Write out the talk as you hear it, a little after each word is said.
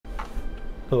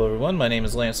Hello everyone, my name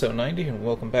is Lance090 and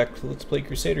welcome back to Let's Play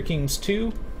Crusader Kings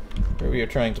 2, where we are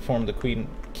trying to form the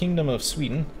Kingdom of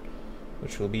Sweden,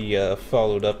 which will be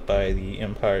followed up by the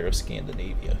Empire of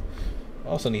Scandinavia. We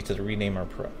also need to rename our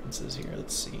provinces here,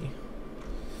 let's see.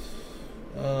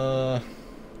 And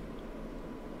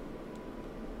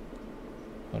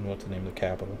what to name the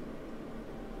capital.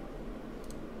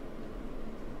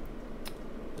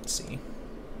 Let's see.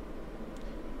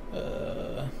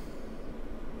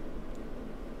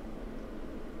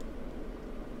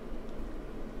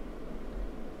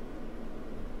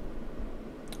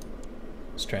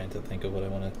 Just trying to think of what I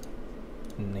want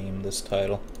to name this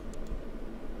title.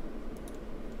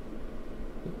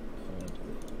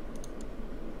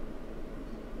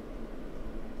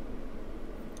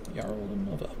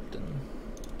 Jarldom of Upton.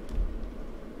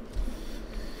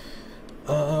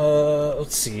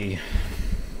 Let's see.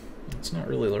 It's not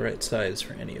really the right size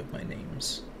for any of my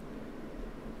names.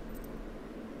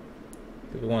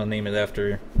 We want to name it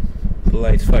after the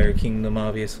Lightfire Kingdom,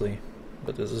 obviously,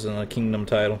 but this isn't a kingdom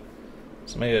title.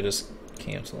 So maybe I just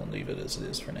cancel and leave it as it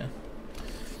is for now.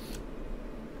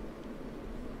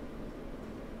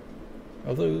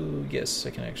 Although, yes, I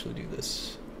can actually do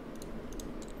this.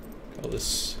 Call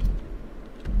this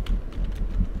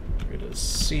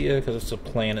Crusader, because it's a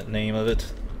planet name of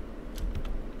it.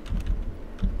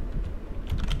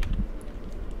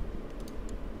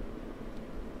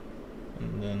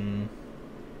 And then...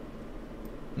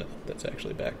 no, that's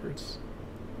actually backwards.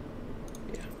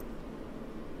 Yeah.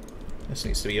 This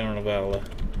needs to be Arnavala.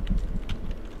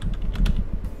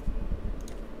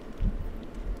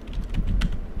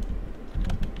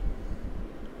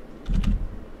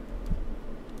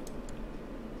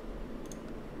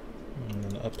 And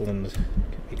then Upland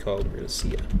can be called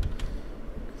Crusader.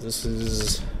 This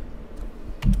is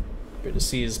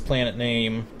Crusader's planet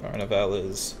name,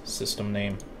 Arnavala's system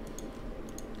name.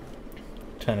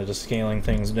 Kind of just scaling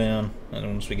things down, and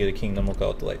once we get a kingdom, we'll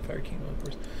call it the Lightfire Kingdom, of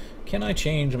course. Can I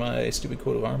change my stupid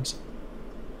coat of arms?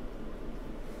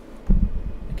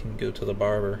 I can go to the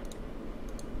barber.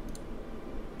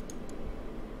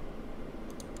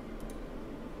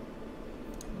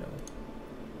 No.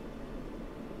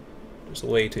 There's a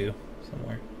way to,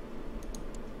 somewhere.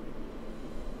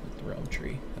 The realm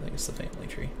tree. I think it's the family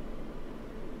tree.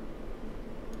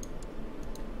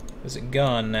 Is it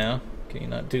gone now? Can you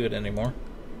not do it anymore?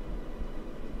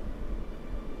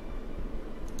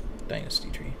 Dynasty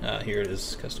tree. Ah, here it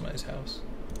is. Customized house.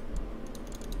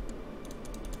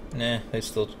 Nah, they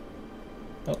still...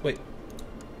 oh, wait.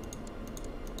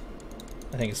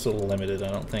 I think it's still limited,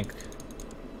 I don't think...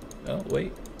 oh,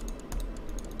 wait.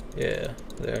 Yeah,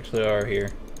 they actually are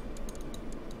here.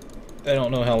 I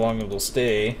don't know how long it will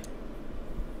stay.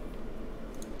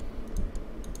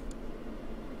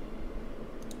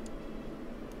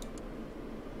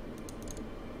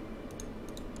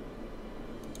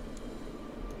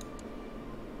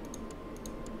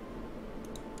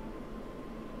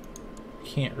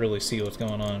 Can't really see what's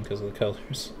going on because of the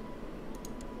colors.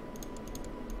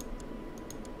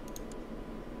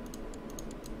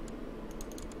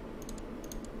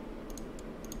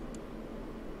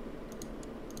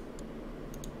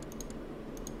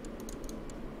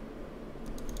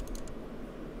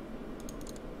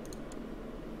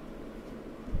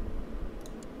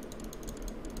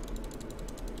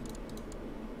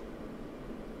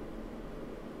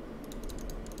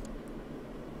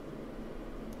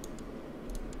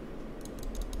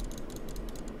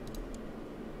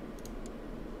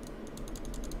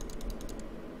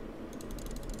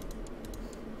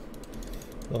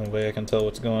 The only way I can tell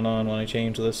what's going on when I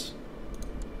change this.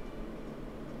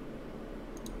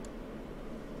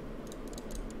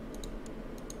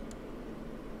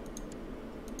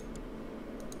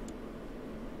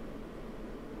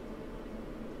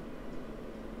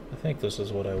 I think this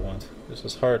is what I want. This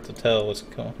is hard to tell what's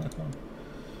going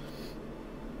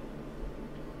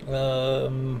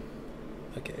on.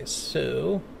 Okay,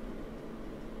 so...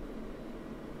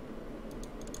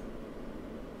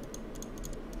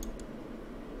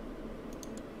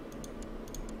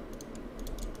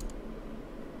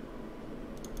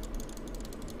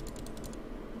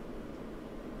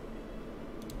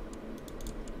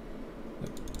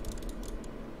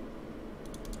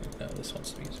 no, this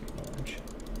wants to be orange.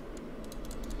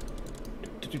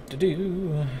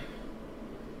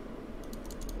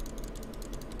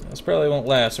 This probably won't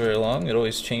last very long. It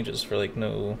always changes for like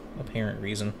no apparent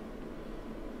reason.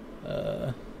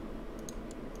 Oh,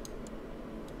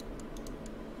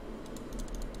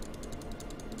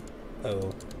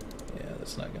 yeah,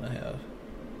 that's not gonna have.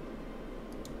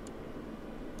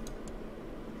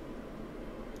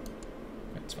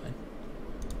 That's fine.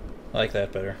 I like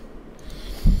that better.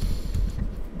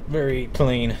 Very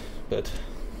plain, but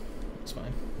it's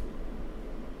fine.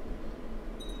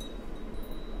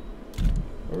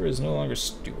 Or is no longer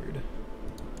steward.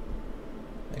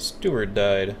 My steward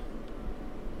died.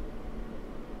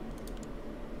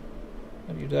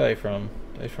 What did you die from?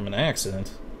 Died from an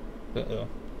accident. Uh-oh.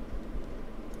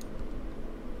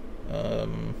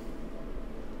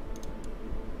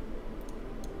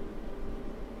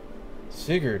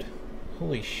 Sigurd.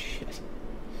 Holy shit.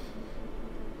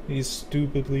 He's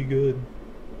stupidly good.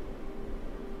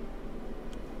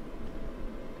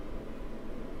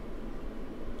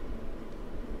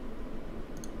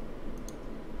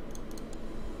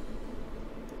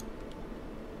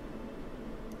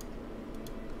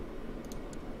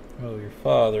 Oh, your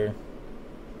father.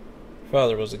 Your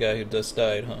father was the guy who just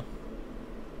died, huh?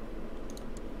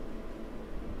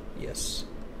 Yes.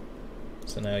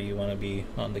 So now you want to be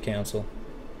on the council?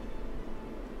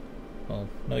 Well,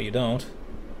 no you don't.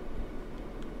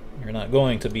 You're not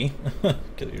going to be,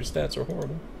 because your stats are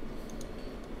horrible.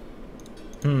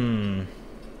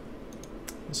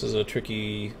 This is a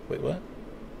tricky... Wait, what?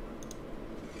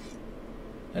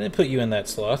 I didn't put you in that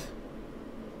slot.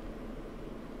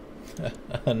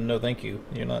 No thank you.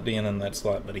 You're not being in that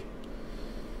slot, buddy.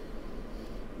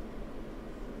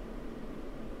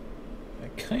 I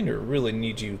kinda really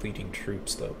need you leading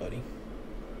troops, though, buddy.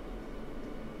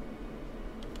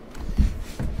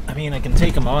 I mean, I can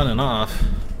take them on and off.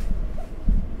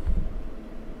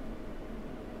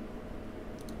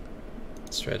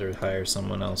 Let's try to hire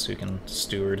someone else who can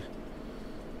steward.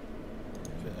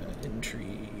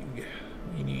 Intrigue.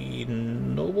 We need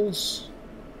nobles.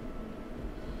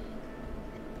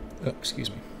 Oh, excuse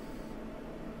me.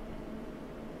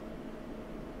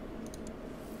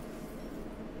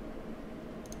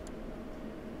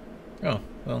 Oh,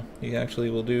 well, he actually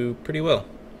will do pretty well.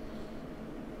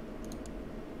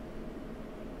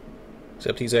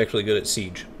 Except he's actually good at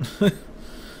siege.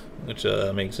 Which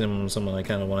makes him someone I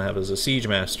kind of want to have as a siege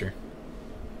master.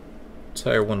 Let's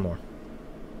hire one more.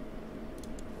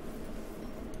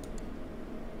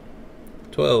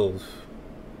 12.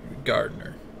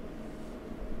 Gardener.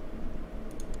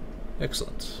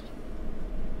 Excellent.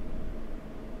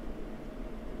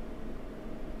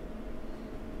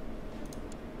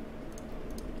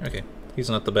 Okay, he's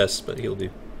not the best, but he'll do.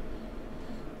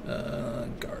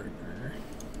 Gardener.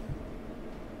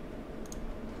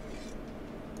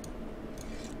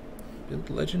 Build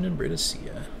legend in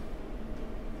Britannia.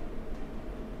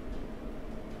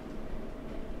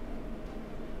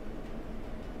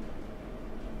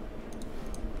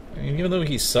 I mean, even though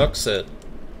he sucks at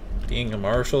being a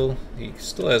marshal, he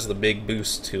still has the big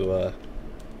boost to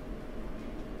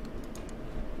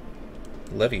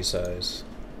levy size.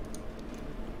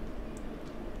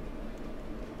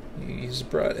 He's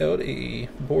brought out a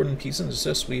board and piece and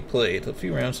success we play. It took a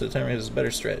few rounds to determine who's a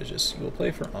better strategist. You will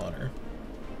play for honor.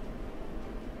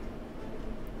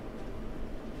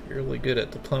 You're really good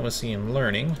at diplomacy and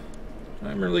learning.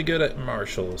 I'm really good at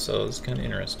martial, so it's kind of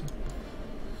interesting.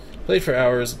 Played for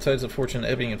hours, the tides of fortune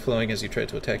ebbing and flowing as you try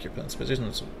to attack your opponent's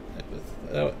positions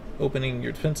without opening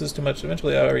your defenses too much.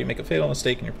 Eventually, however, you make a fatal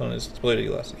mistake and your opponent is exploited.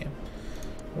 You lost the game.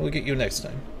 We'll get you next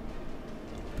time.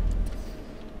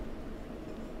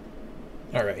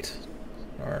 Alright.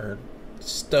 Our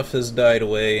stuff has died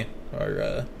away.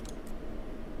 Our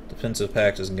defensive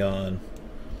pact is gone.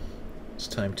 It's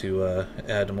time to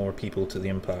add more people to the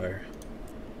Empire.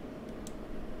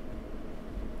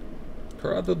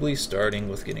 Probably starting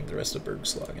with getting the rest of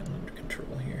Bergslagen under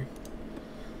control here.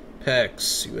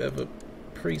 Pax, you have a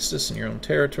priestess in your own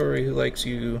territory who likes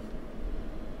you.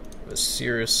 A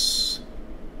Cirrus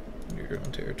in your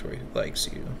own territory who likes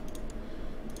you.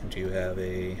 And you have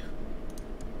a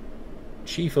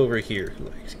chief over here who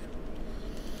likes you.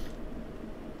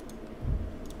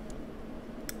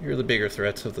 You're the bigger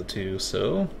threat of the two,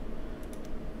 so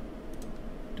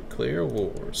declare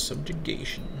war,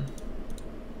 subjugation.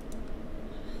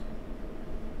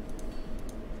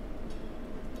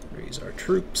 Raise our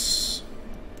troops.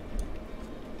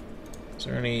 Is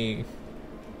there any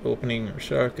opening or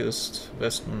sharkist?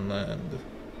 Westmanland.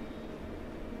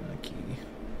 Key.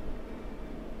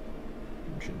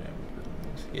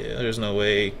 Yeah, there's no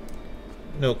way,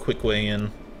 no quick way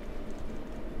in.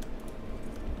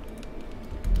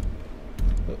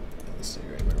 Oh, let's see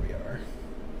right where we are.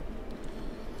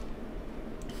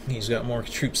 He's got more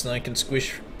troops than I can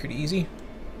squish pretty easy.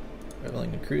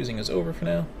 Traveling and cruising is over for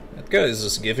now. That guy is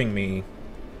just giving me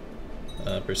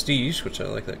prestige, which I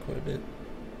like that quite a bit.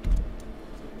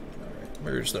 Alright,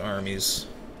 merge the armies.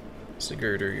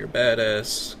 Sigurdur, you're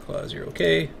badass. Claus, you're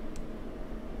okay.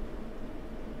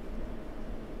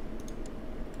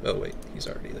 Oh wait, he's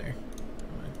already there.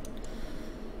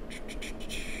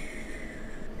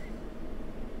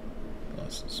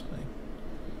 Klaus is fine.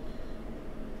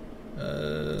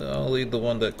 I'll lead the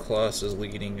one that Klaus is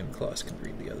leading, and Klaus can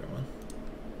read the other one.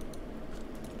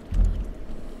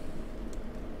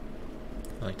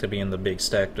 I like to be in the big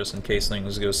stack just in case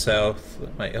things go south.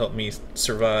 That might help me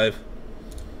survive.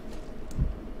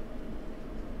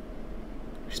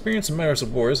 Experience in matters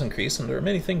of war has increased, and there are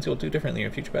many things you'll do differently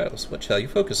in future battles. What shall you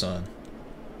focus on?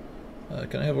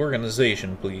 Can I have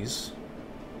organization, please?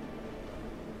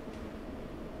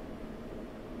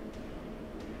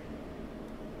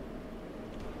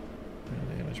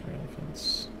 Damage my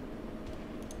offense.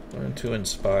 Learn to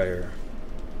inspire.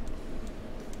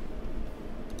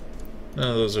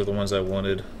 No, those are the ones I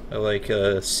wanted. I like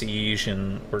siege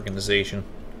and organization.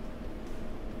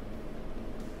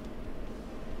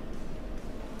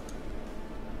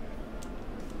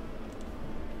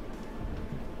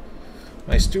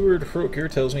 My steward, Hrokir,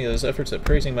 tells me that his efforts at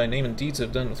praising my name and deeds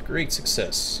have done with great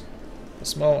success. A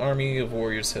small army of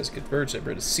warriors has converged at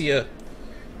Brindisi,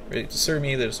 ready to serve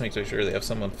me. They just make sure they have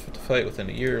someone to fight within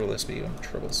a year, lest be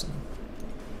troublesome.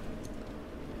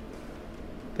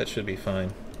 That should be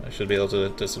fine. I should be able to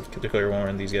declare war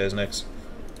on these guys next.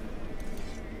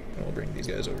 And we'll bring these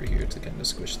guys over here to kind of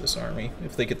squish this army,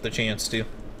 if they get the chance to.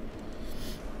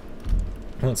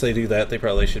 Once they do that, they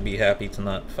probably should be happy to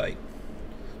not fight.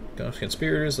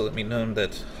 Conspirators let me know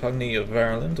that Hogni of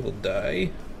Ireland will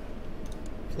die.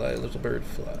 Fly, little bird,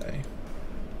 fly.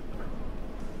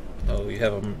 Oh, we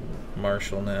have a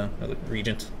marshal now, a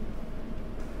regent.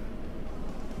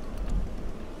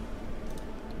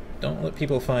 Don't let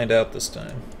people find out this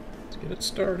time. Let's get it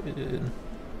started.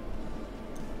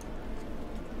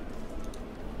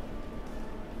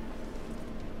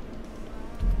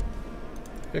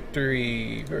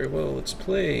 Victory! Very well, let's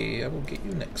play. I will get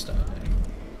you next time.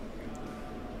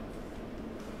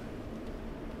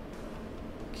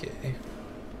 Okay.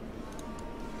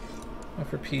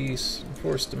 Offer peace,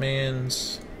 enforce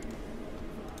demands.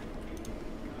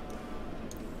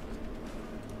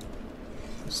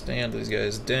 Stand these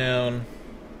guys down.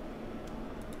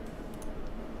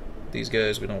 These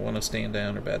guys we don't want to stand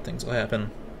down or bad things will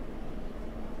happen.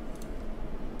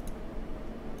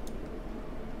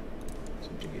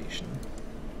 Subjugation.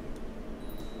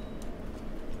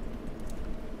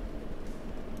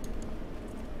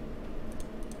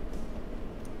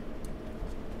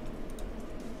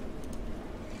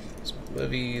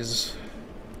 Levies.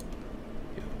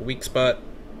 Weak spot.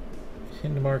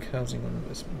 Hindemark housing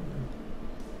investment.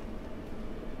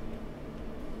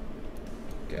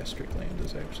 Gastric land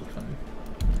is actually fine.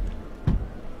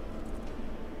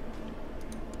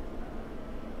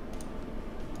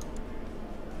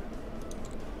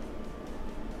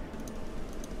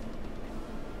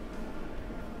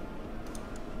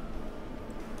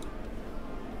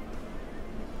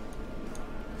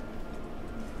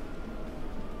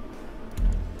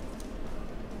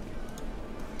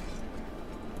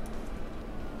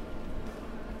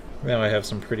 Now I have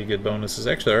some pretty good bonuses.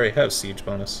 Actually, I already have siege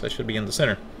bonus. I should be in the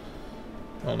center.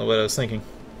 I don't know what I was thinking.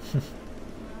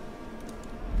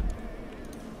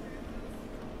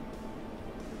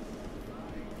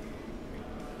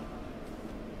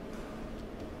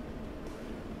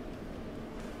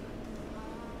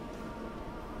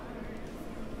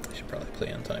 I should probably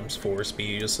play on ×4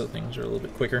 speed just so things are a little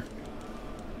bit quicker.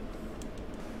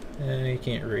 You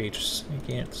can't raid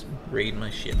my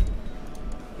ship.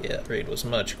 Yeah, raid was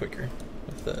much quicker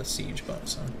with the siege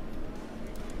bonus on.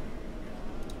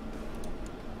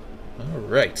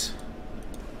 Alright.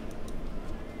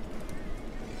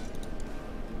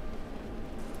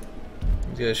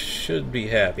 You guys should be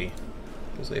happy,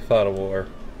 because they fought a war.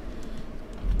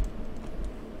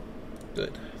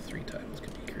 Good. 3 titles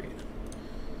could be created.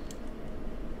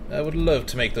 I would love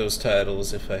to make those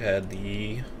titles if I had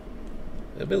the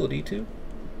ability to.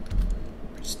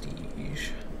 Prestige.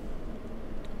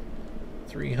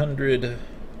 300. Can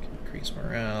increase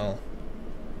morale.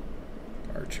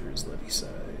 Archer's levy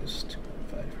size,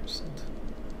 2.5%.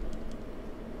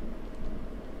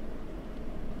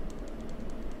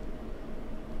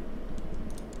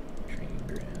 Training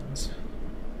grands.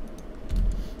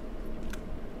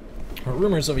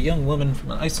 Rumors of a young woman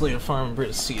from an isolated farm in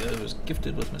Brindisi who was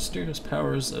gifted with mysterious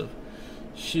powers of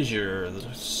Shizur.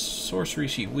 The sorcery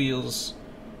she wields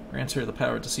grants her the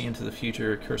power to see into the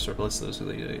future, curse or bless those who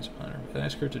lay eyes upon her. Can I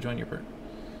ask her to join your party?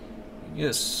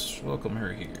 Yes, welcome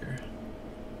her here.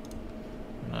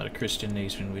 Not a Christian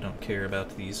nation, we don't care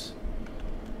about these.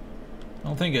 I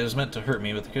don't think it was meant to hurt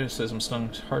me, but the criticism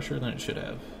stung harsher than it should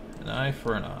have. An eye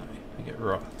for an eye. I get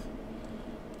wroth.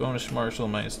 bonus martial,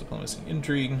 minus diplomacy,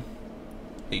 intrigue.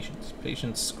 Patience.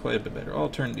 Patience, quite a bit better. I'll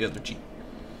turn the other cheek.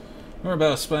 More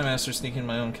about a spy master sneaking in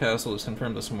my own castle is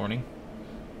confirmed this morning.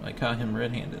 I caught him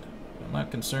red-handed. I'm not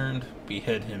concerned.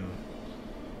 Behead him.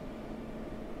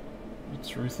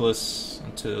 It's ruthless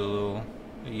until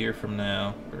a year from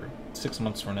now, or 6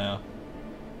 months from now.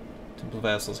 Temple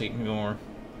vassals hate me more.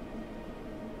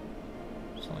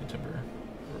 It's only temporary.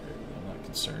 I'm not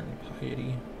concerned.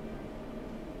 Piety.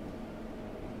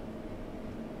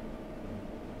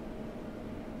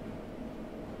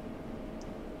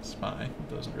 Spy.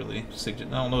 It doesn't really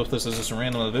suggest. I don't know if this is just a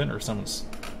random event or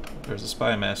there's a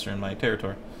spy master in my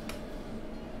territory.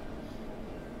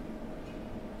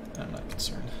 I'm not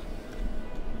concerned.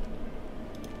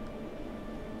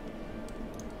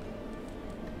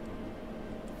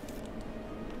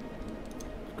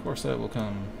 Of course that will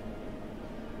come.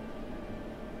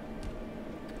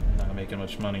 I'm not making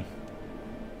much money.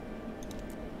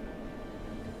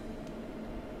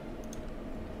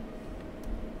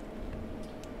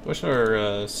 Wish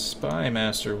our spy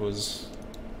master was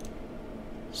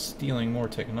stealing more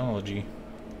technology.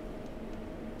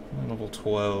 I'm level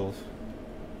 12.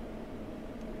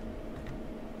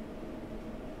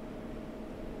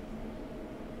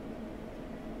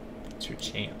 What's your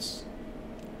chance?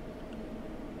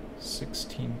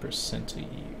 16% a year.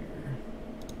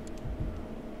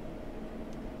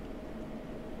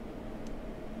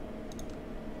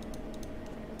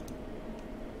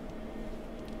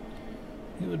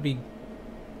 He would be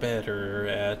better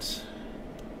at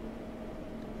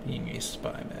being a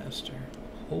spy master.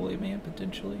 Holy man,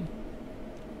 potentially?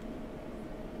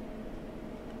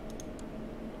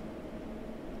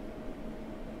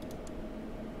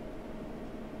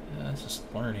 That's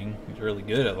just learning. He's really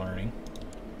good at learning.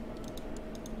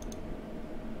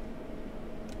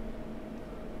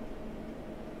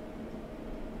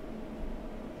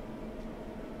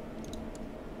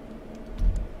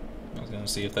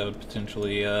 See if that would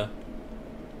potentially a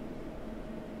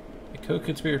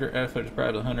co-conspirator effort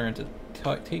brought a hunter into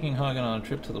taking Hagen on a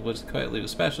trip to the woods to quietly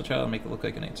dispatch the child and make it look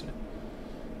like an incident.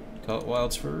 Call it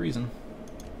wilds for a reason.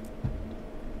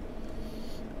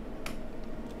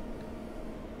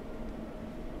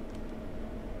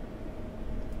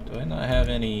 Do I not have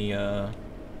any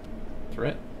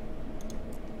threat?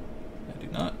 I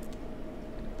do not.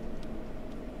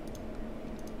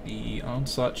 The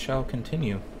onslaught shall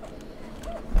continue.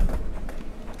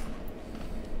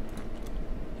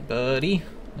 Buddy,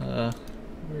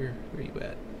 where are you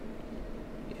at?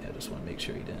 Yeah, I just want to make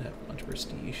sure you didn't have a bunch of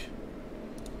prestige.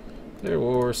 Clear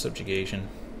war, subjugation.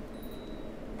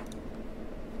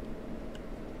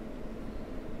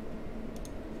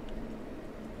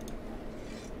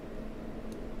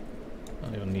 I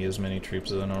don't even need as many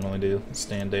troops as I normally do.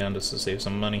 Stand down just to save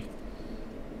some money.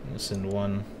 I'm gonna send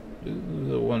one. Ooh,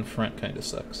 the one front kind of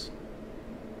sucks.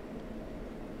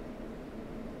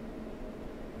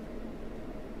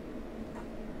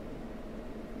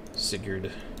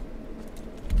 Sigurd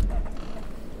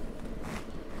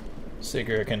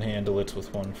can handle it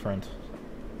with one front.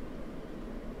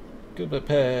 Good but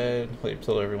bad. Later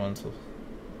told everyone to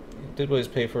did what he's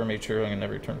paid for, made sure I can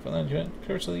never return from that event.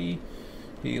 Curiously,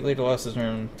 he later lost his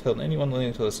nerve, told anyone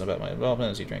willing to listen about my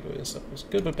involvement as he drank away his stuff. It was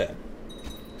good but bad.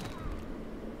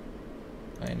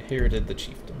 I inherited the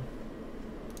chiefdom.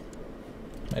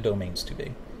 My domain's too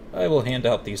big. I will hand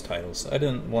out these titles. I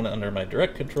didn't want it under my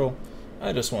direct control.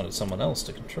 I just wanted someone else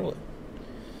to control it.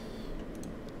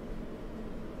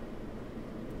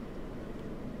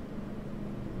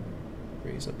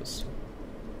 Raise up a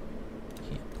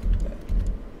can't do that.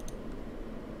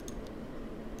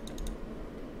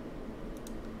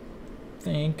 I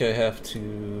think I have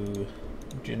to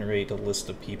generate a list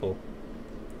of people.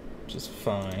 Just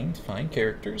find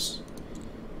characters.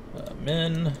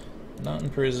 Men, not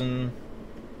in prison,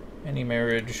 any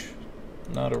marriage,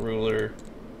 not a ruler.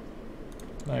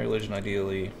 My religion,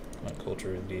 ideally. My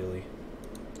culture, ideally.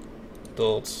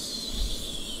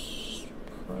 Adults,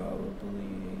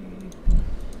 probably.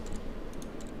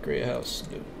 Great house,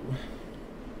 no.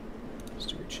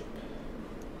 Stewardship.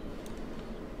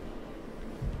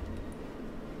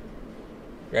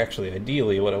 Actually,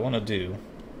 ideally, what I want to do.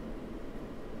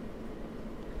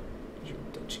 Your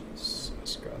duchies.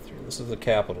 This is the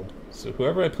capital. So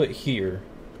whoever I put here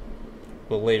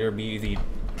will later be the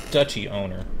duchy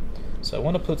owner. So I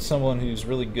want to put someone who's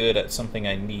really good at something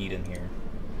I need in here.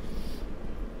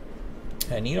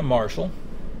 I need a marshal.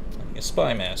 I need a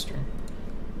spy master.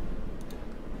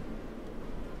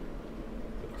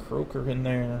 Put a croaker in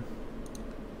there.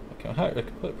 I can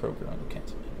put a croaker on the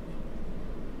council.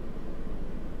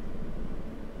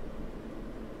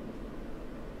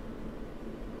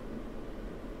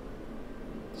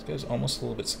 This guy's almost a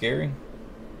little bit scary.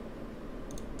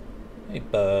 Hey,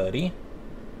 buddy.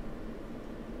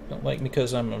 Don't like me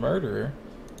because I'm a murderer,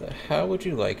 but how would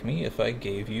you like me if I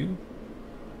gave you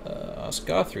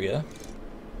Osgothria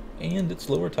and its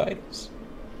lower titles?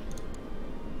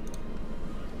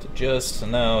 To just,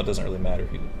 no, it doesn't really matter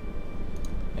who.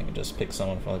 I can just pick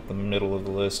someone from like the middle of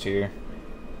the list here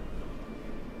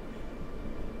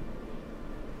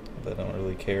that I don't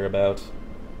really care about.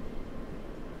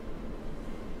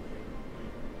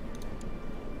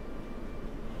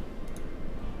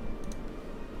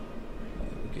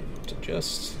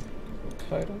 Just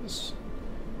titles.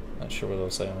 Not sure what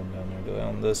else I own down there. Do I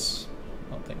own this?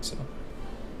 I don't think so.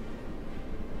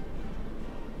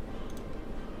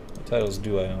 What titles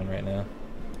do I own right now?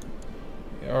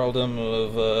 The Earldom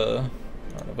of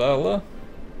Arnavala.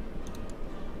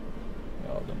 The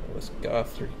Earldom of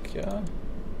Osgothria.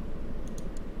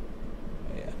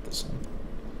 Oh, yeah, this one.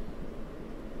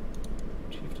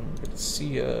 Chieftain of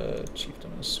Bertia.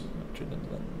 Chieftain of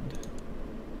Switzerland.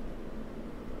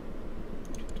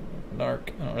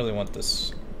 Narc. I don't really want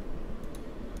this.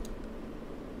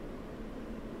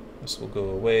 This will go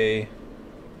away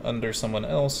under someone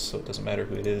else, so it doesn't matter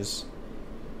who it is.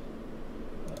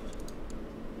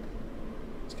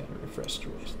 It's got to refresh the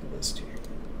list here.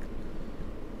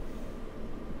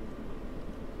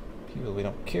 People we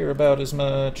don't care about as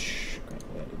much.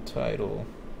 Grant-landed title.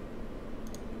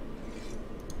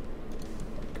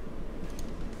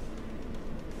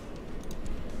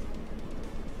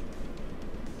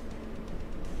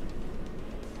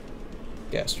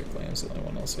 Gastric land's the only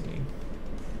one else I need.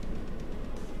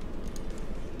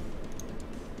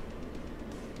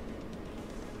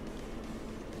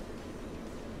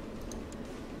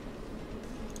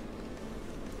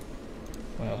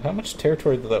 Wow, how much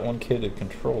territory did that one kid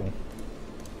control?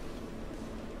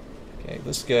 Okay,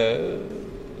 this guy,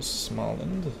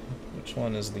 Smoland. Which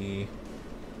one is the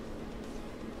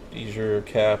de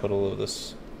capital of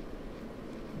this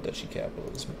duchy capital?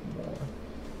 Is more.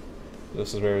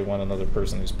 This is where we want another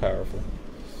person who's powerful.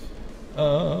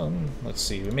 Let's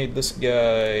see. We made this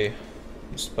guy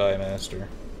spy master.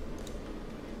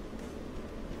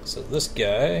 So this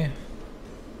guy,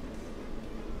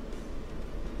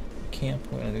 Camp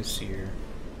Winneseer.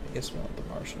 I guess we want the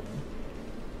marshal one.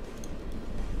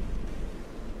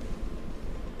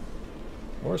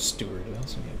 Or steward. I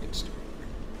also need a good steward.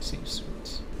 Sea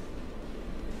stewards.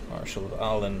 Marshal of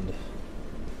Island.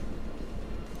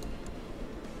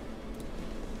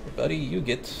 Buddy, you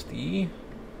get the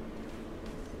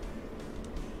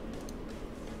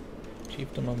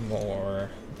Chieftain of more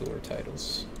lure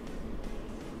titles.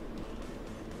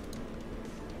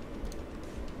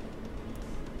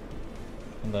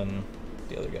 And then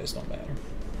the other guys don't matter.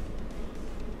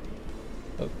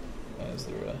 Oh, why is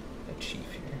there a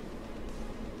chief here?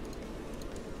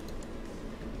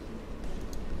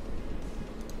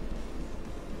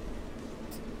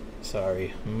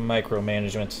 Sorry,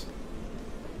 micromanagement.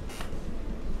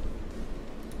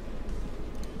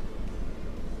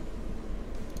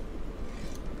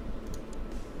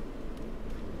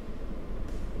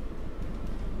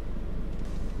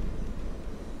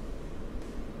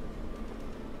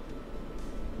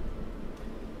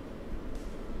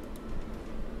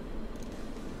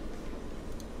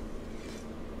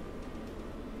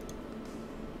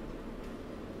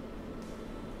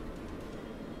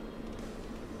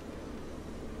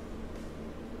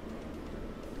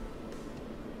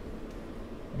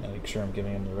 Make sure I'm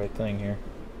giving him the right thing here.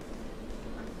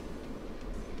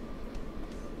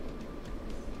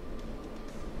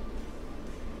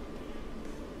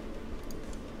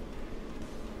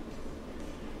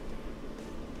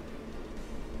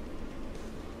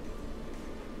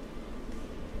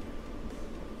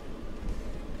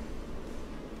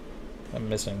 I'm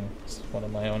missing one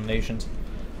of my own nations.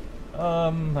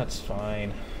 That's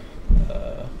fine.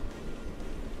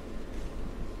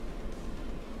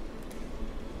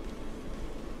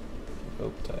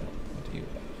 Vote title. What do you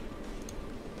have?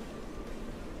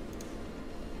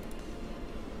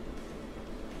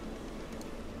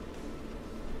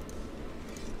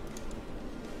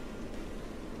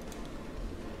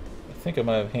 I think I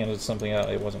might have handed something out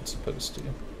I wasn't supposed to.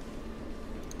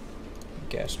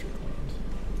 Gastric land.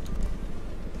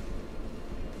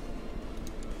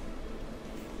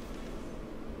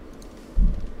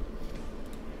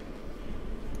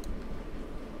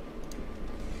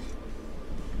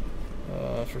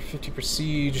 For 50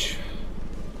 prestige.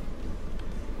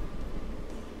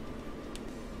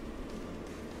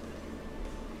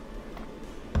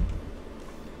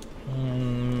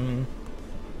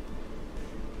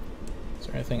 Is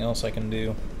there anything else I can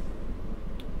do?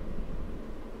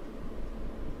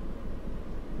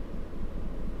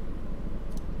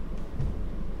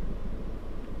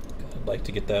 like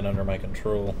to get that under my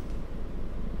control.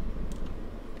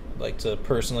 I'd like to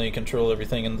personally control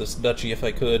everything in this duchy if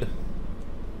I could. I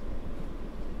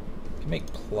can make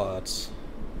plots.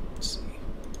 Let's see.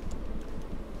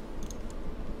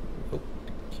 Oh,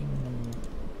 kingdom.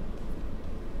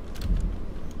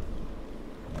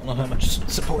 I don't know how much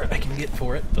support I can get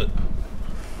for it, but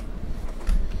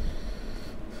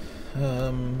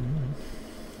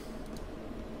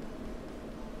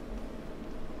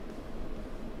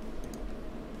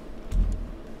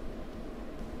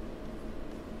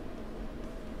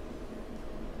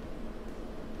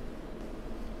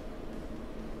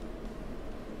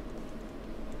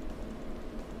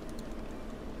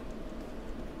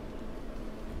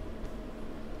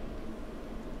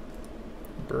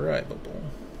bribable.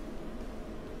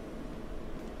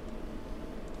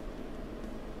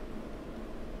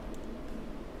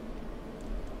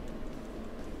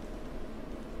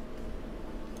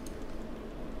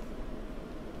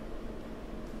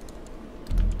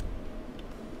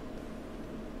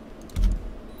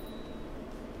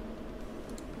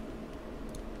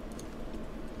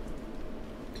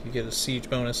 Do you get a siege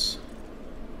bonus?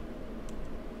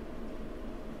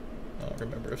 I don't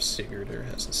remember if Crusader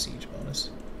has a siege bonus.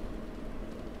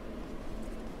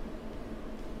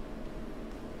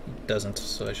 He doesn't,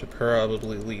 so I should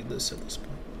probably lead this at this point.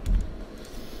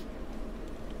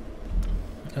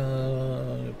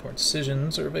 Important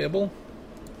decisions are available.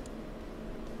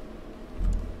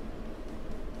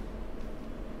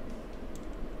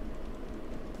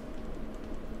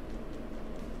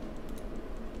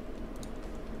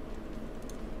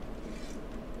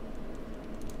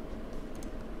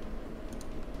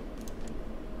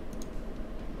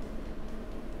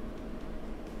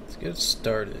 Let's get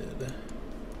started.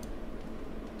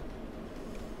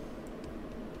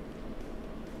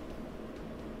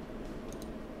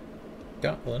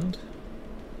 Scotland.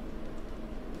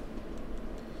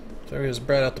 Target has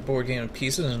brought out the board game in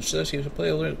pieces and says you have to play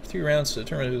a few rounds to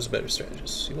determine who's a better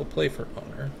strategist. You will play for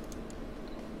honor.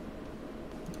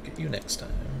 Get you next time.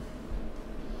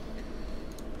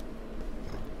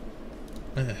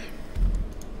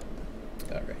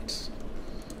 Alright.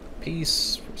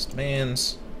 Peace. First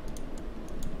demands.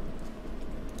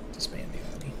 Disband the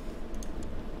army.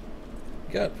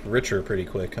 We got richer pretty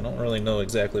quick. I don't really know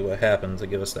exactly what happened to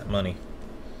give us that money.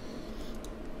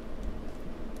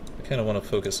 I kind of want to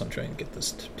focus on trying to get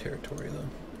this territory, though.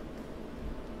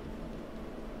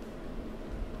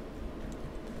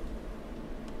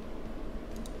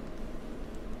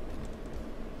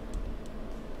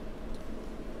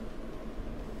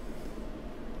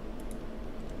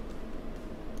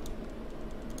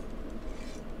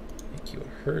 Make you a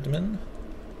herdman.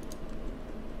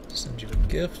 Send you a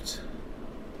gift.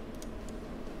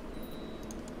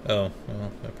 Oh,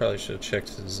 well, I probably should have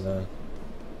checked his, how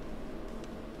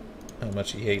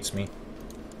much he hates me.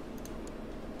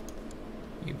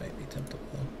 You might be tempted,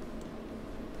 though.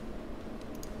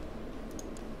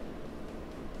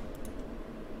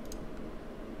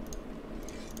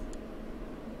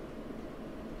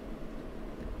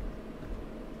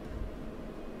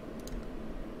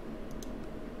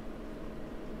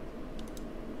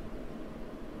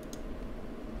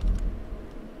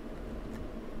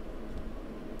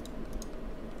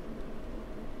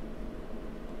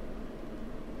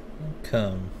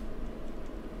 Come.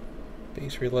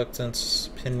 Base reluctance,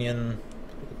 opinion,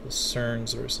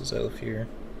 Cerns versus Elfir.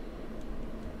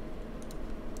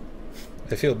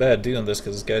 I feel bad doing this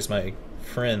because this guy's my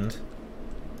friend.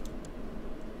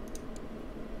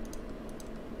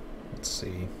 Let's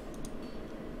see.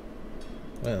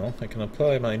 Well, I can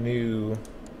apply my new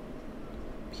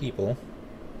people.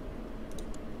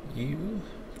 You,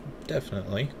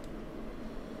 definitely.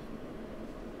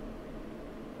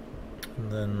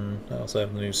 And then I also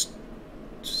have the new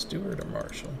steward or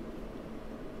marshal?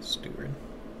 Steward.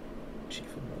 Chief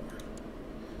of war.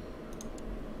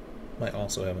 Might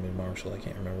also have a new marshal. I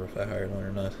can't remember if I hired one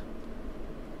or not.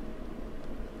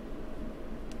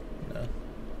 No.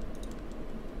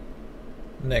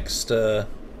 Next set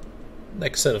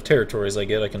of territories I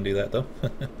get, I can do that though.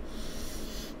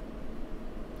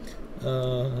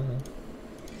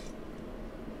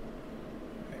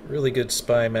 Really good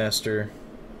spy master.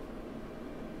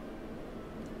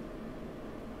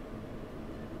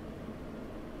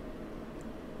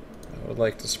 I would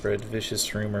like to spread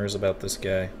vicious rumors about this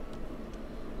guy.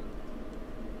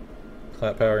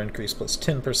 Clout power increase plus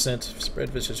 10%. Spread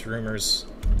vicious rumors.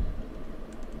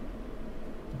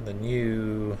 And then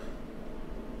you...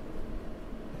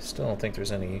 I still don't think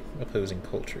there's any opposing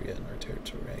culture yet in our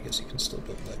territory. I guess you can still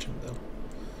build legend though.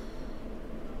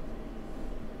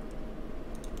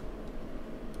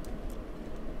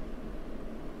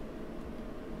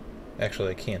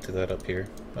 Actually, I can't do that up here.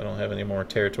 I don't have any more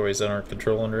territories that aren't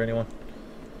controlled under anyone.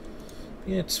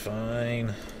 It's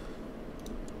fine.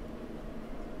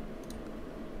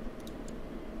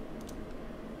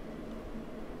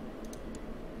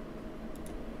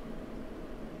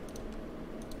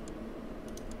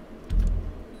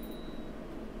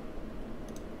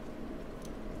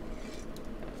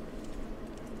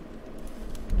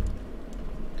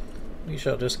 We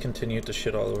shall just continue to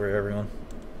shit all over everyone.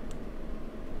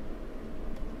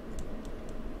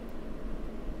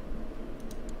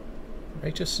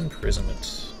 Righteous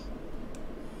imprisonment.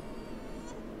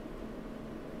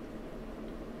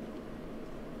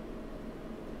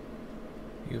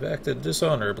 You've acted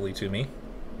dishonorably to me.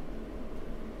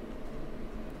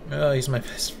 Oh, he's my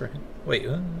best friend. Wait,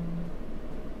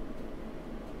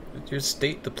 your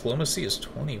state diplomacy is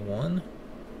 21?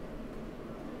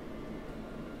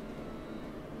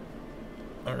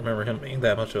 I don't remember him being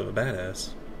that much of a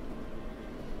badass.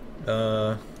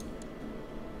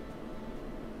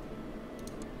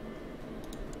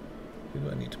 Who do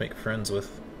I need to make friends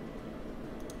with?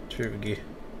 Trugi.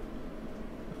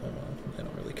 Oh well, I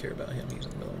don't really care about him. He's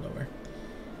in the middle of nowhere.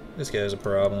 This guy's a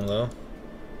problem, though.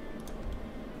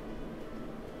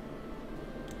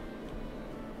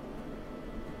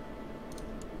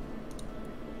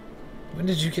 When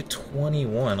did you get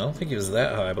 21? I don't think he was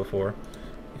that high before.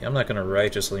 Yeah, I'm not going to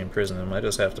righteously imprison him. I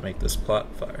just have to make this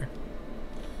plot fire.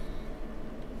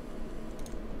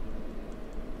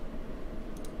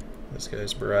 This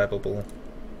guy's bribable.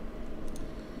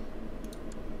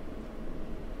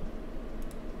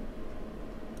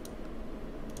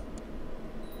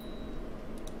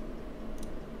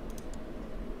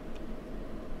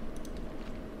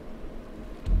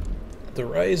 The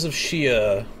rise of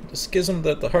Shia. The schism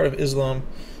at the heart of Islam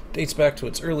dates back to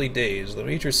its early days. The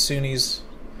major Sunnis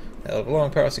have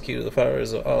long prosecuted the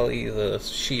followers of Ali, the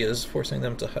Shias, forcing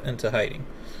them into hiding.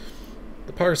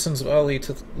 The partisans of Ali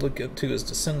look to his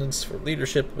descendants for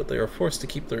leadership, but they are forced to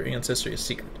keep their ancestry a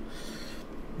secret.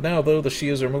 Now, though, the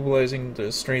Shias are mobilizing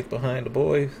their strength behind a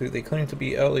boy who they claim to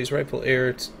be Ali's rightful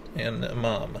heir and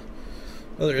imam.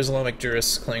 Other Islamic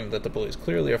jurists claim that the boy is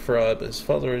clearly a fraud, but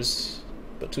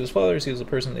to his fathers he was the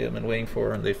person they have been waiting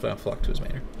for, and they flocked to his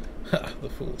manor. Ha! The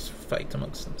fools fight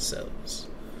amongst themselves.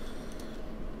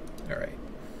 Alright.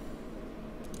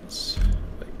 Let's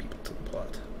invite people to the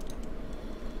plot.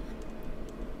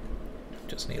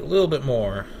 Just need a little bit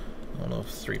more. I don't know if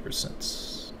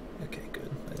 3%. Okay,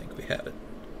 good. I think we have it.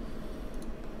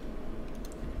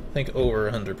 I think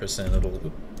over 100% it'll...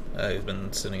 Oop, I've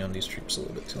been sitting on these troops a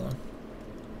little bit too long.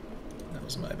 That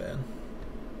was my bad.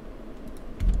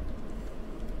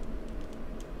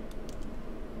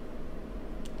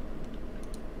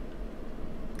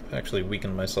 I've actually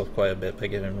weakened myself quite a bit by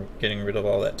getting rid of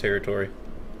all that territory.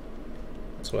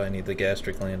 That's why I need the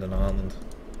gastric land in Holland.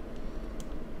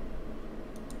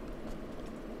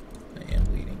 I am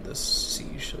leading this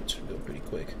siege, so it should go pretty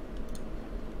quick.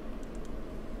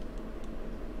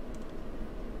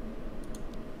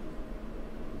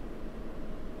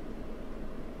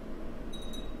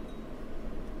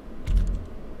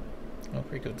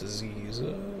 Outbreak of disease.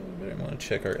 Better want to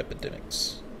check our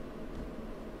epidemics.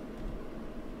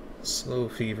 Slow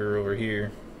fever over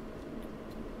here.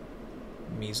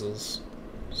 Measles.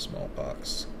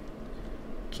 Smallpox.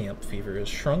 Camp fever has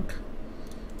shrunk.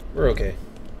 We're okay.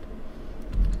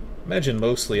 Imagine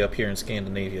mostly up here in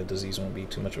Scandinavia, disease won't be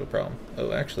too much of a problem.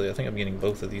 Oh, actually, I think I'm getting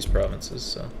both of these provinces,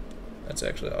 so that's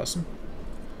actually awesome.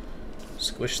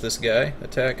 Squish this guy.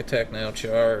 Attack, attack now,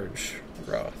 charge.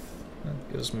 Wrath.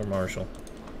 That gives us more martial.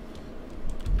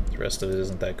 The rest of it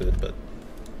isn't that good, but...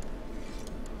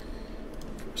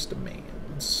 First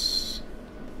demands.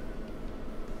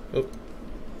 Oh.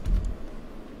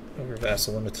 Over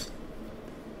vassal limit.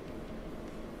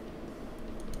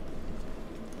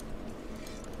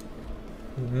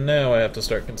 Now I have to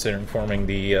start considering forming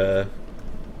the, Do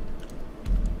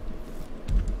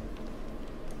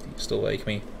you still like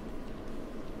me?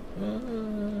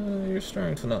 You're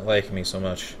starting to not like me so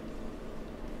much.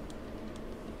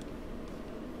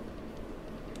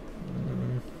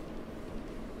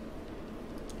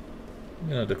 I'm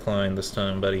gonna decline this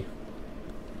time, buddy.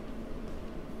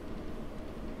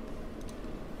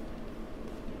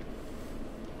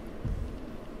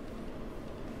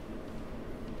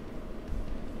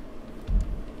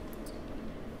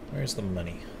 Where's the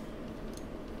money?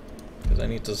 Because I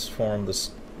need to form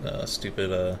this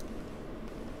stupid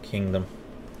kingdom.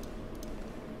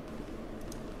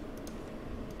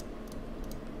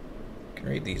 Can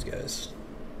raid these guys.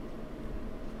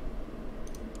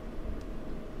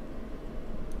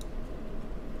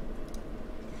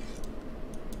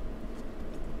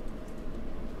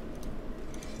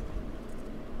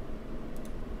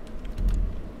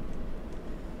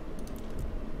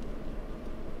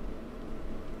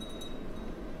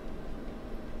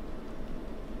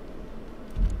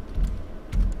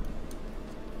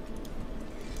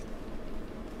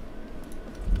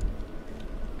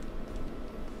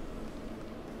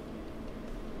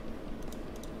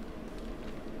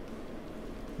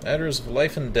 Matters of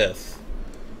life and death.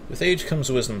 With age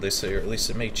comes wisdom, they say, or at least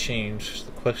it may change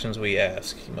the questions we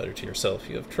ask, you mutter to yourself.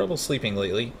 You have trouble sleeping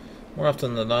lately. More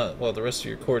often than not, while the rest of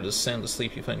your court is sound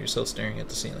asleep, you find yourself staring at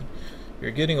the ceiling.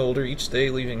 You're getting older, each day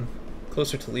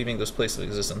closer to leaving this place of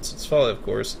existence. It's folly, of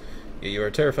course, yet you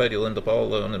are terrified you'll end up all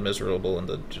alone and miserable in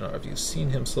the Jannar. Have you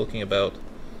seen him sulking about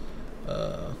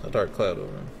a dark cloud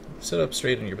over him? Sit up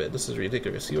straight in your bed. This is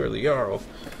ridiculous. You are the Jarl.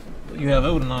 You have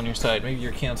Odin on your side. Maybe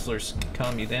your counselors can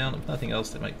calm you down. If nothing else,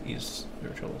 they might ease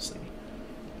your trouble sleeping.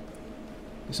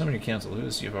 You summon your counsel. Who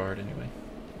is Yvard, anyway?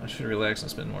 I should relax and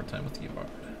spend more time with Yvard.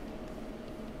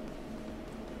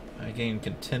 I gain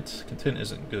content. Content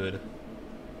isn't good.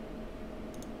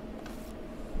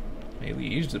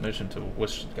 Melee's mission to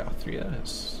Westgothria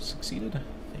has succeeded.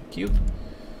 Thank you.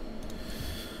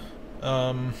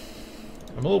 I'm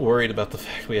a little worried about the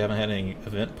fact we haven't had any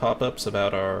event pop-ups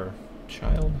about our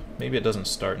child. Maybe it doesn't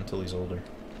start until he's older.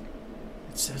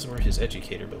 It says we're his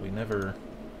educator, but we never...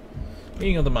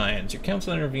 Meeting of the minds. Your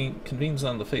council convenes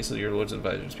on the face of your lord's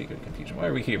advisor to speak of confusion. Why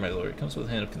are we here, my lord? It comes with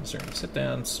a hint of concern. Sit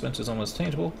down. Suspense is almost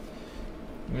tangible.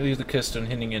 You leave the keystone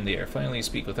hanging in the air. Finally, you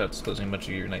speak without disclosing much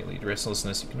of your nightly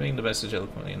restlessness. You convey the message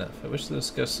eloquently enough. I wish to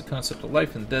discuss the concept of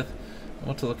life and death. I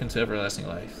want to look into everlasting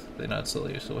life. They nod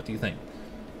slowly. So what do you think?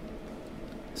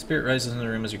 Spirit rises in the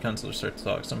room as your counselors start to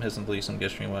talk. Some hesitantly, some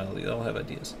gesturing wildly. They all have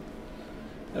ideas.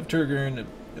 Have Turgern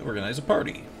organize a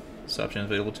party. This option is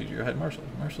available to your High Marshal.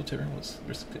 Marshal Turgern was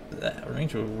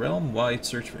arrange a realm-wide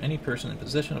search for any person in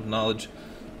possession of knowledge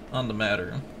on the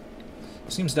matter.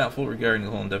 Seems doubtful regarding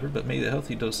the whole endeavor, but maybe a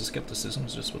healthy dose of skepticism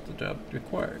is just what the job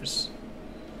requires.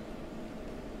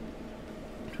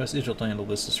 Trust Igil to handle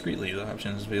this discreetly. The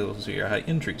option is available to your high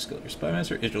intrigue skill. Your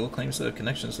spymaster Igil claims to have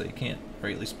connections that he can't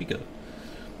rightly speak of.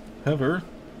 However,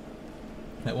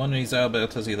 that one he's out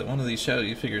about tells you that one of these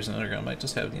shadowy figures in the underground might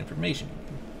just have the information.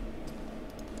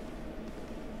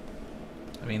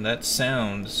 I mean, that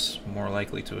sounds more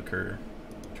likely to occur.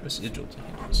 Trust Igil to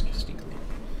handle this discreetly.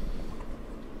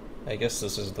 I guess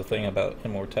this is the thing about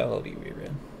immortality we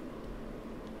read.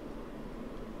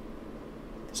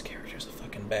 This character's a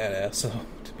fucking badass, though,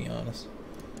 to be honest.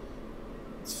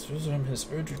 It says I'm his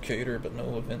educator, but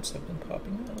no events have been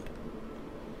popping up.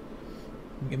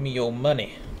 Give me your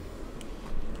money.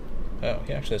 Oh,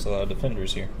 he actually has a lot of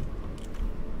defenders here.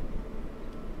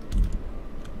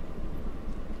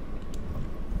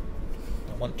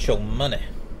 I want your money.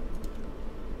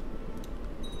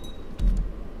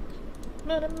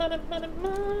 Money, money, money,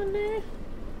 money.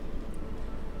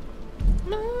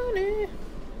 Money.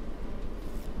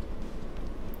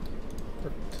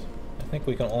 Perfect. I think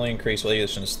we can only increase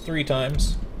legations 3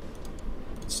 times.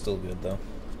 It's still good, though.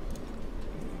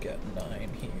 We got 9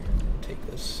 here. Take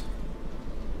this.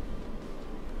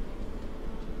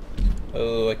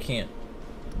 Oh, I can't.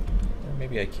 Or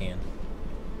maybe I can.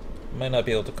 I might not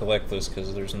be able to collect this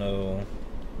because there's no...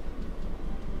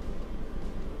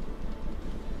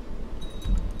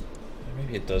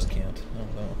 Maybe it does count. I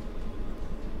don't know.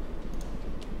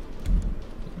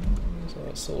 There's a lot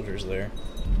of soldiers there.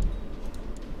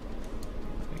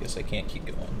 I guess I can't keep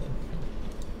going then.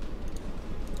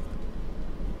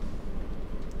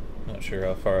 Not sure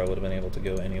how far I would have been able to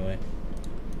go anyway.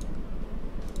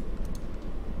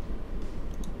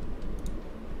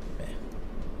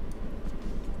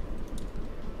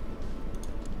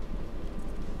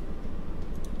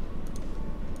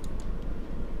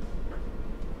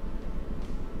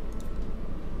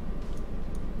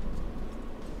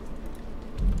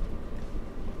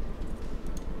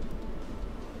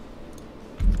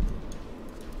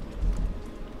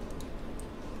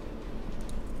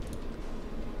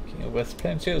 West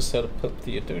Pantia set up Pope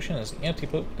Theodosian as the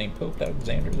anti-pope named Pope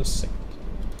Alexander II.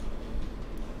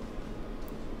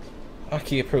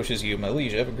 Aki approaches you, my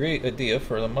liege. I have a great idea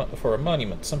for a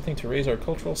monument, something to raise our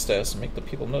cultural status and make the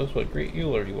people notice what a great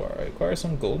ruler you are. I require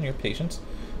some gold and your patience,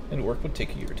 and work would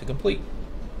take a year to complete.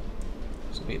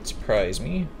 So be it surprise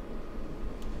me.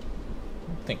 I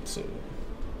don't think so.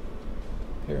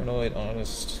 Paranoid,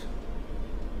 honest.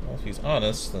 Well, if he's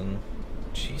honest, then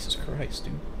Jesus Christ,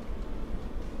 dude.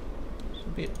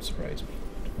 Be it surprise me.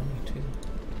 22.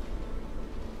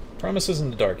 Promises in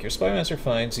the dark. Your spymaster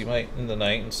finds you might in the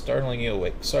night and startling you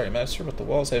awake. Sorry, master, but the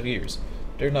walls have ears.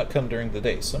 Dare not come during the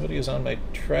day. Somebody is on my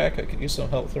track. I could use some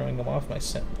help throwing them off my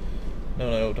scent.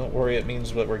 No, don't worry. It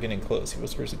means that we're getting close. He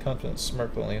whispers a confident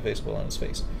smirk only visible on his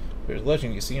face. There's a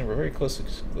legend, you see, and we're very close to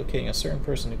locating a certain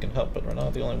person who can help, but we're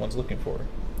not the only ones looking for her.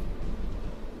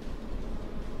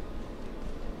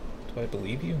 Do I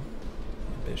believe you?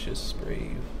 Ambitious,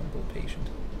 brave, humble, patient.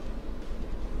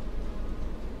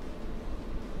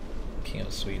 King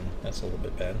of Sweden. That's a little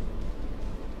bit bad.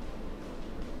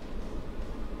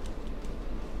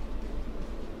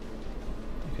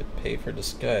 Pay for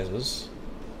disguises.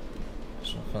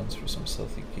 Additional funds for some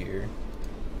stealthy gear.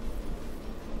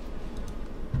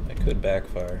 That could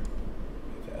backfire.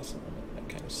 Fast limit. That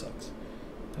kind of sucks.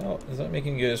 How is that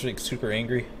making you guys like super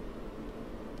angry?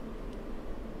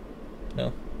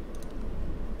 No.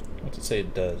 What's it say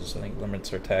it does? I think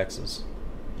limits our taxes.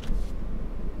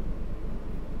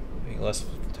 Less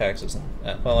taxes than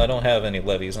that. Well, I don't have any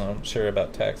levies, and I'm sure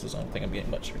about taxes. I don't think I'm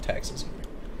getting much for taxes either.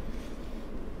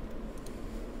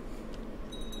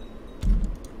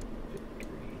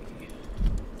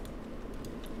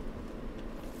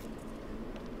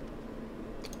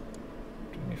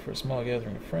 Join me for a small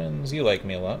gathering of friends. You like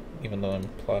me a lot, even though I'm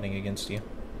plotting against you.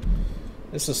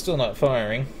 This is still not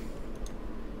firing.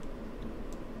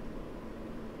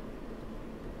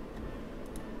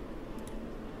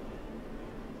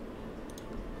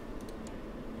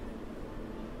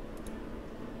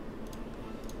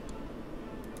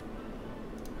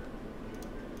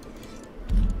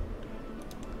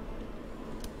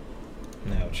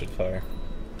 Now it should fire.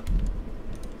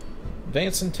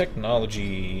 Advance in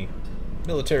technology.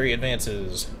 Military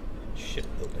advances.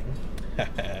 Shipbuilding.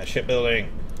 Haha, shipbuilding.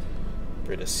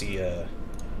 Britannia.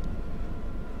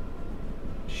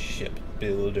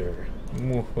 Shipbuilder.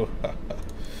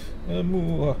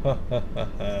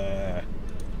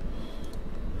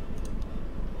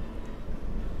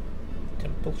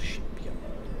 Temple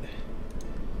Shipyard.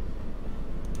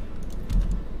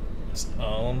 It's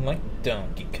all like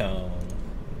Donkey Kong.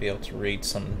 Be able to raid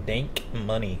some dank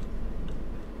money.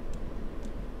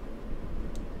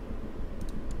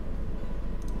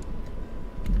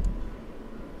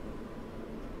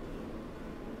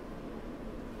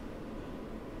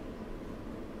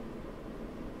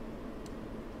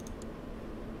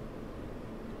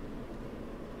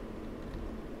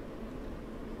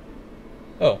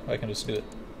 Oh, I can just do it.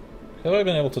 Have I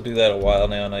been able to do that a while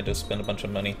now and I just spend a bunch of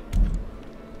money?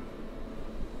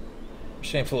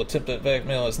 Shameful attempt at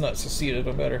blackmail has not succeeded.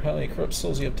 No matter how many corrupt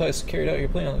souls you have enticed to carry out your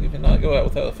plan, you cannot go out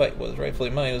without a fight. What is rightfully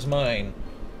mine is mine.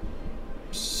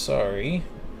 Sorry,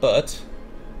 but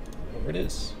whatever it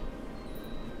is.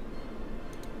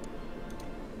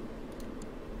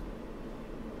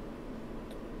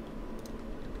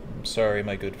 I'm sorry,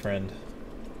 my good friend.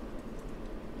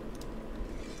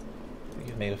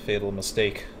 You've made a fatal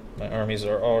mistake. My armies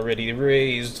are already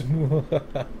raised.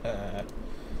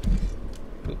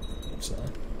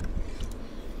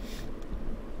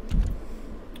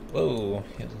 Whoa,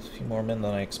 he has a few more men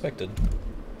than I expected.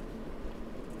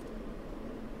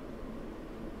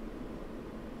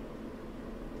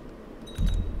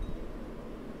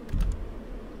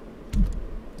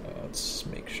 Let's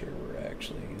make sure we're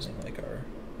actually using like our...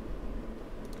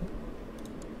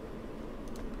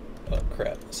 Oh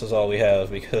crap, this is all we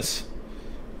have because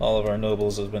all of our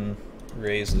nobles have been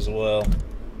raised as well.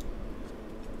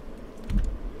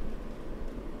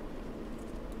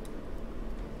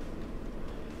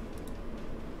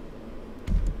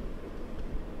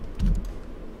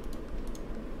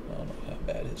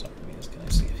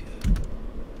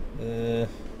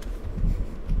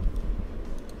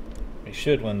 We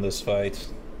should win this fight.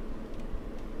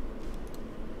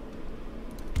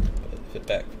 But if it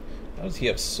back, how does he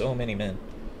have so many men?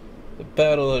 The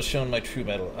battle has shown my true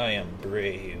mettle. I am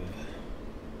brave.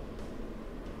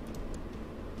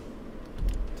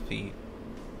 Defeat.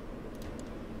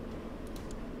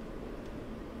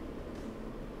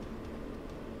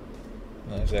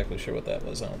 Not exactly sure what that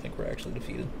was. I don't think we're actually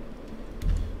defeated.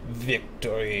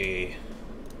 Victory!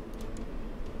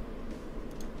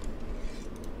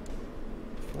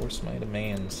 Force my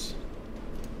demands.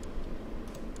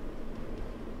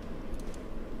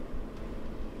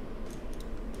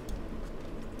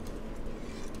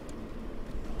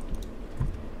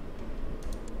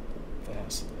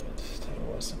 Vacillate.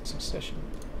 Title loss in succession.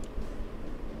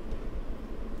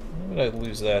 Why would I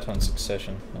lose that on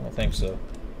succession? I don't think so.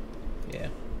 Yeah.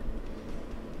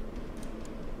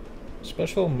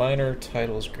 Special minor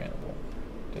titles grantable.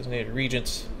 Designated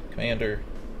regent, commander.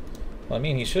 Well, I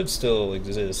mean, he should still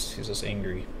exist. He's just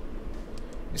angry.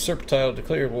 Usurp title,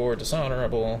 declared war,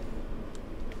 dishonorable.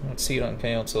 Not seat on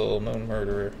council, known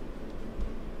murderer.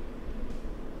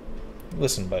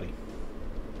 Listen, buddy.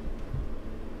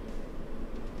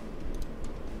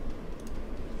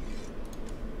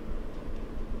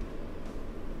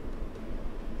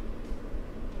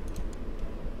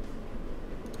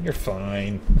 You're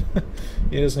fine.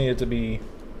 You just need it to be...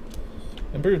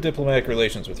 Improve diplomatic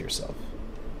relations with yourself.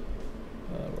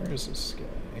 Where is this guy?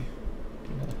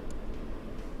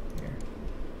 Here.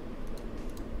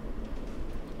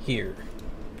 Here.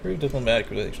 Improve diplomatic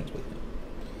relations with him.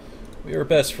 We were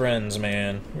best friends,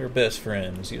 man. We were best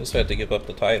friends. You just had to give up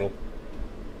the title.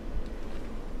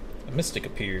 A mystic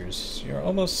appears. You're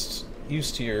almost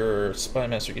used to your spy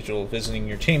master Ichil visiting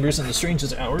your chambers in the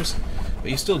strangest hours,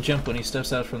 but you still jump when he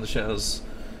steps out from the shadows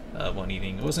one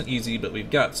evening. It wasn't easy, but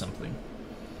we've got something.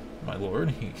 My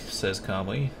lord, he says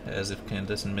calmly, as if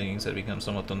clandestine meetings had become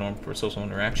somewhat the norm for social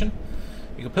interaction.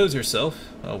 You compose yourself.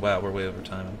 Oh wow, we're way over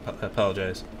time. I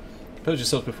apologize. Compose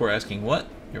yourself before asking what?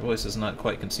 Your voice is not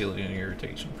quite concealing your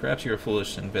irritation. Perhaps you are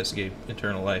foolish to investigate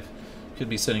internal life. You could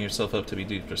be setting yourself up to be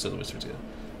duped, or so the whispers go.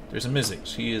 There's a mystic.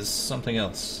 She is something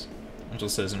else. Angel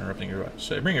says, interrupting your watch.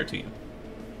 Should I bring her to you?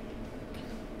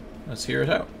 Let's hear it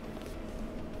out.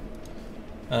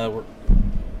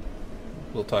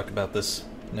 We'll talk about this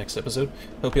next episode.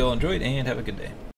 Hope you all enjoyed, and have a good day.